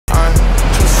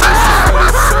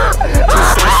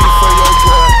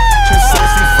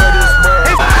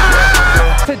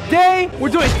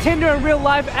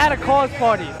life at a college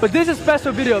party. But this is a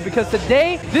special video because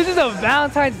today, this is a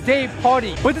Valentine's Day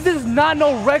party. But this is not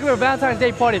no regular Valentine's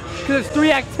Day party because there's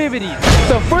 3 activities.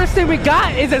 The first thing we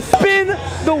got is a spin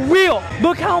the wheel.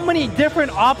 Look how many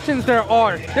different options there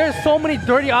are. There's so many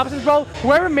dirty options, bro.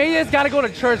 Whoever made this gotta go to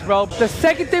church, bro. The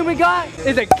second thing we got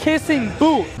is a kissing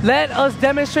booth. Let us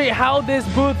demonstrate how this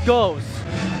booth goes.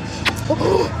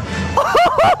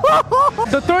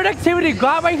 The third activity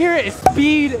got right here is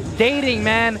speed dating,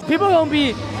 man. People gonna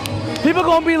be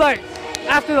like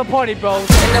after the party, bro. In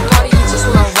the party, you just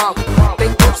wanna walk.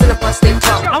 Big groups in the bus, they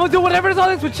talk. I'm gonna do whatever is on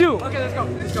this with you. Okay, let's go.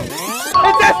 Let's go.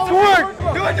 It's that twerk.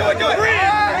 Do it.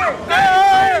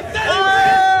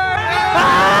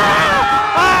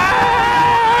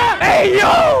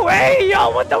 Hey yo,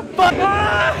 what the fuck? Is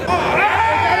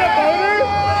that a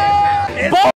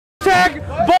boner? Ball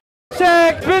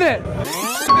check, spin it.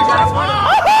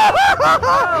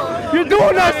 You're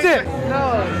doing that shit. No.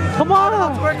 Come on.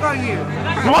 I'll twerk on you.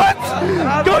 What?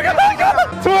 Go.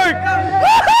 Twerk.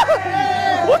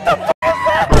 What the fuck is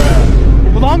that?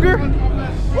 Longer?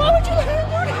 Why would you let him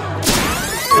do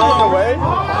it?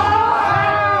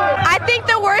 I think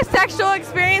the worst sexual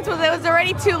experience was it was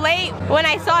already too late when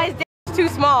I saw his dick was too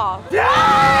small. Yeah!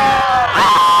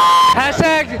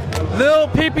 Hashtag Lil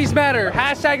Peepees matter.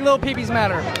 Hashtag Lil Peepees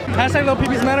matter. Hashtag Lil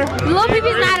Peepees matter. Lil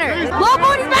Peepees matter. Lil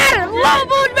booties matter. Lil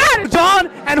booties matter. John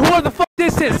and whoever the fuck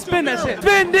this is. Spin that shit.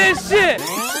 Spin this shit.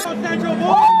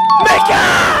 Make it!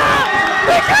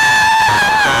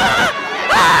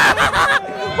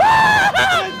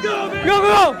 Go!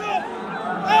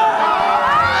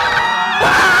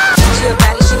 She a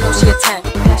baddie, she knows she a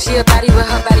 10. She a baddie with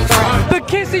her baddie friend. The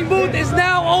kissing booth is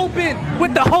now open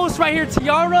with the host right here,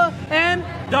 Tiara and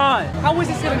Don. How is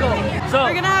this gonna go? So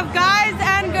We're gonna have guys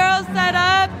and girls set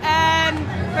up, and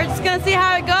we're just gonna see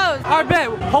how it goes. I bet.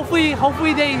 Hopefully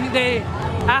they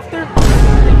after.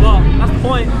 Well, that's the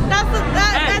point. That's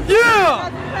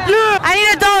Yeah. I need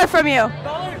 $1 from you.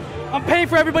 I'm paying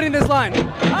for everybody in this line. I'm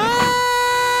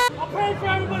paying for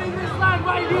everybody in this line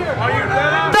right here. Are you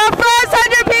ready? The first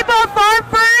 100 people for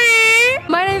free.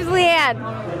 My name's Leanne.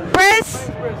 Briss?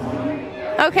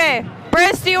 Okay.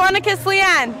 Briss, do you want to kiss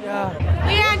Leanne? Yeah.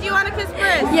 Leanne, do you want to kiss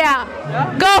Briss? Yeah.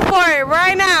 Go for it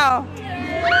right now.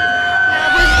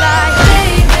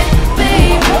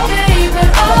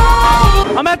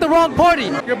 I'm at the wrong party.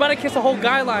 You're about to kiss the whole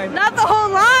guy line. Not the whole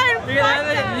line.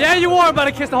 Yeah, you are about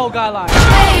to kiss the whole guy line.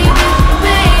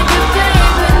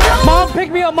 Mom, pick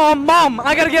me up, Mom.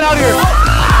 I gotta get out of here.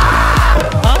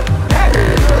 Huh?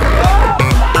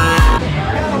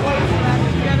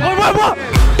 What?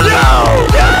 Yo!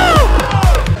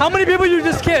 How many people you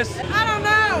just kissed? I don't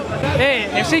know. Hey,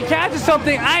 if she catches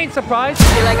something, I ain't surprised.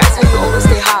 Feel like I tell you always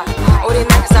stay hot. Oh, they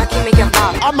mad cause I keep making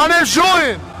pop. My name's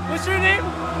Julian. What's your name?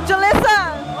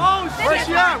 Jalissa. Oh, Where's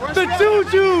she at? the two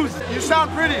Jews. You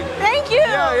sound pretty. Thank you.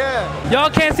 Yeah. Y'all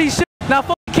can't see shit. Now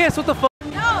fucking kiss. What the fuck? No,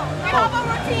 we have a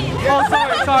routine.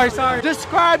 Oh, sorry.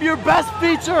 Describe your best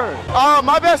feature.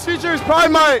 My best feature is probably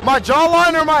my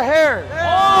jawline or my hair.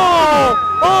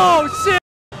 Oh, shit.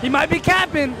 He might be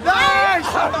capping.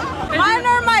 Nice. Mine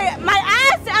are my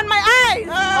ass and my eyes.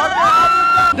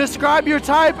 Okay. Describe your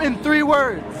type in 3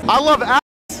 words. I love ass.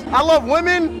 I love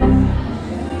women.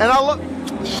 And I love...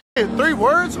 3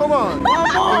 words? Hold on.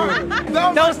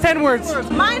 That was 10 words.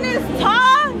 Mine is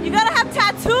tall. You gotta have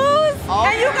tattoos.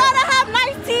 And you gotta have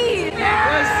nice teeth.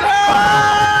 Yes,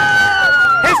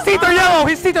 His teeth are yellow.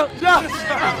 His teeth are...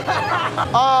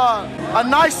 a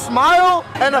nice smile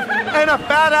and a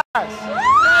fat ass.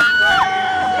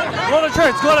 Go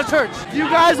to church. You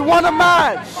guys want a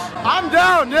match? I'm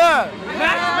down, yeah.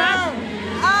 Match.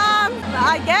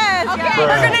 I guess. Okay,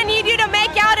 we're gonna need you to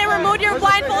make out and remove your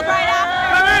blindfold right after.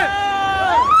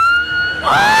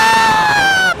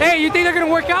 Hey, you think they're gonna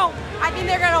work out? I think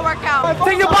they're gonna work out.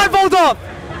 Take the blindfolds off.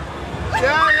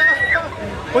 Yeah.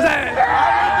 What's that?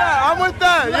 I'm with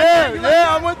that.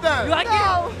 Yeah, I'm with that. You like it?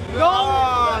 No.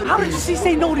 How did she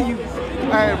say no to you?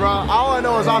 Hey, bro, all I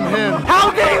know is I'm him. How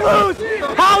did he lose?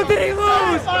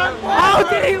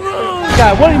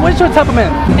 God, what's your type of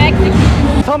man? Mexican.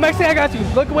 Tell Mexican, I got you.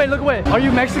 Look away. Are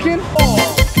you Mexican?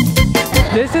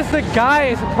 This is the guy.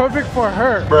 It's perfect for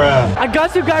her. Bruh. I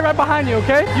got you, guy, right behind you.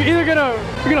 Okay? You're gonna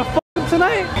fuck him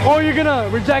tonight, or you're gonna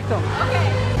reject him.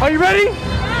 Okay. Are you ready?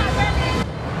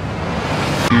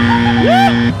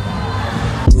 Yeah.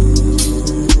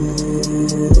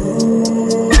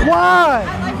 Why? I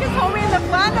like his homie in the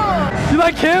flannel. You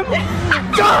like him?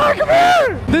 John, come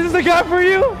here! This is the guy for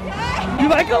you? You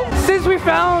like him? Since we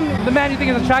found the man you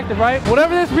think is attractive, right?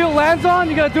 Whatever this wheel lands on,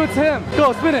 you gotta do it to him.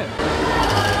 Go, spin it.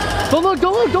 Don't look.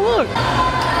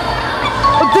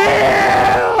 Oh,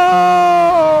 damn!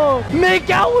 Make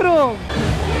out with him.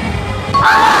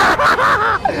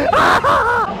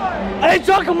 Hey,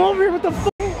 John, come over here with the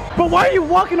fuck. But why are you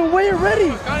walking away already?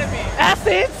 Ask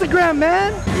the Instagram,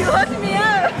 man. You hooked me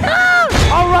up.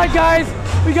 All right, guys.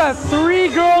 We got 3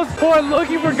 girls who are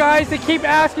looking for guys. They keep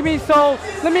asking me, so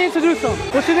let me introduce them.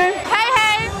 What's your name? Hey,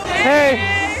 hey. Hey.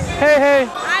 Hey, hey.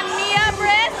 I'm Mia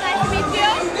Briss. Nice to meet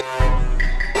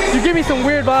you. You give me some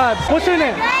weird vibes. What's your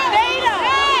name? Data.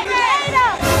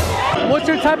 What's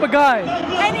your type of guy?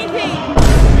 Anything.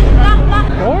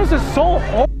 Yours is so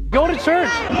hard. Go to church.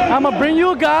 I'm gonna bring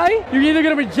you a guy. You're either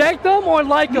gonna reject them or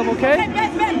like him, okay?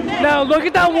 Now look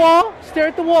at that wall. Stare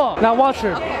at the wall. Now watch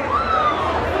her.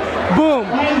 Boom.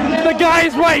 The guy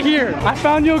is right here. I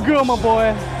found you a girl, my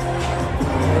boy.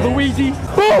 Luigi.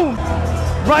 Boom.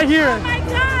 Right here. Oh my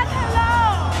God,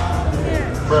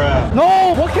 hello.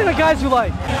 No. What kind of guys you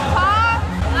like? Tall,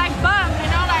 like bum, you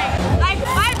know, like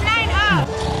 5'9" up.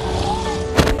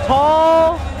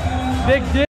 Tall, big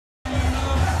dick.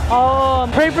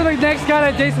 Pray for the next guy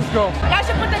that dates this girl. Y'all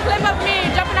should put the clip of me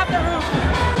jumping off the roof.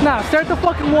 Nah, stare at the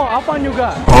fucking wall. I'll find you a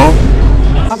guy.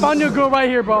 I found you a girl right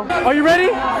here, bro. Are you ready?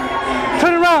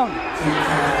 Turn around.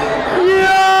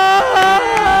 Yeah!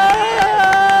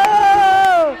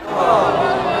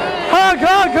 Hug,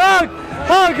 hug, hug.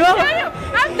 Hug, hug.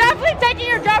 I'm definitely taking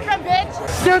your girlfriend, bitch.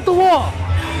 Stare at the wall.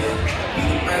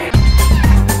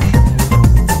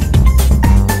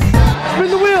 Spin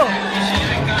the wheel.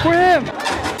 For him.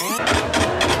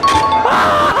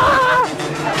 Ah!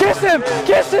 Kiss him.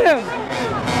 Kiss him.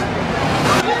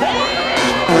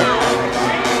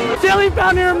 Sally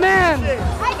found her man.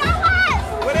 I got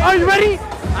one. Are you ready?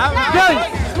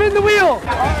 Guys, spin the wheel.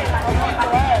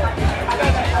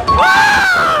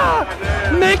 Ah!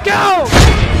 Make out.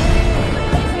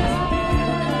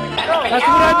 That's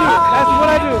what I do. That's what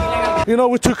I do. You know,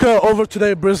 we took over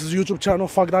today Brizz's YouTube channel.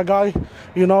 Fuck that guy.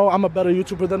 You know, I'm a better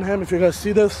YouTuber than him. If you guys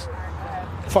see this,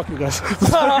 fuck you guys.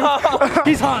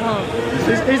 He's hot, huh?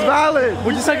 He's valid.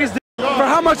 Would you suck his dick? For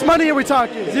how much money are we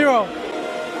talking? 0.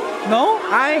 No?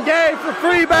 I ain't gay for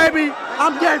free, baby.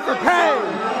 I'm gay for pay.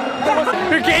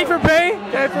 You're gay for pay?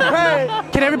 Gay for pay.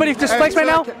 Can everybody just flex right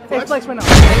now? Hey, flex right now. In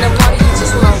the party, you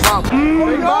just wanna walk.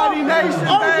 Big body nation,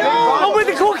 baby. I'm with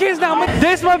the cool kids now.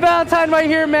 This is my Valentine right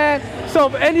here, man. So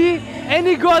if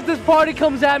any girl at this party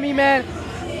comes at me, man,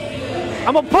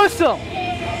 I'm gonna push them.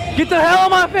 Get the hell out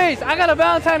of my face. I got a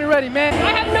Valentine already, man.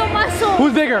 I have no muscles.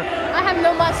 Who's bigger? I have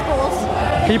no muscles.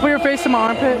 Can you put your face in my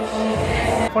armpit?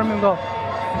 For me, go.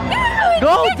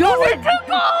 Go, do it.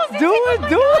 Do it,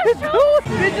 do it, do it.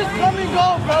 Bitches come and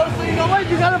go, bro. So you know what?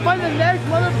 You gotta find the next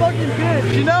motherfucking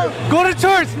bitch, you know? Go to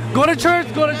church. Go to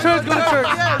church. Go to church. Go to church.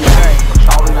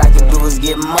 All we like to do is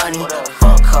get money.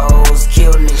 Fuck hoes,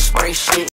 kill niggas, spray shit.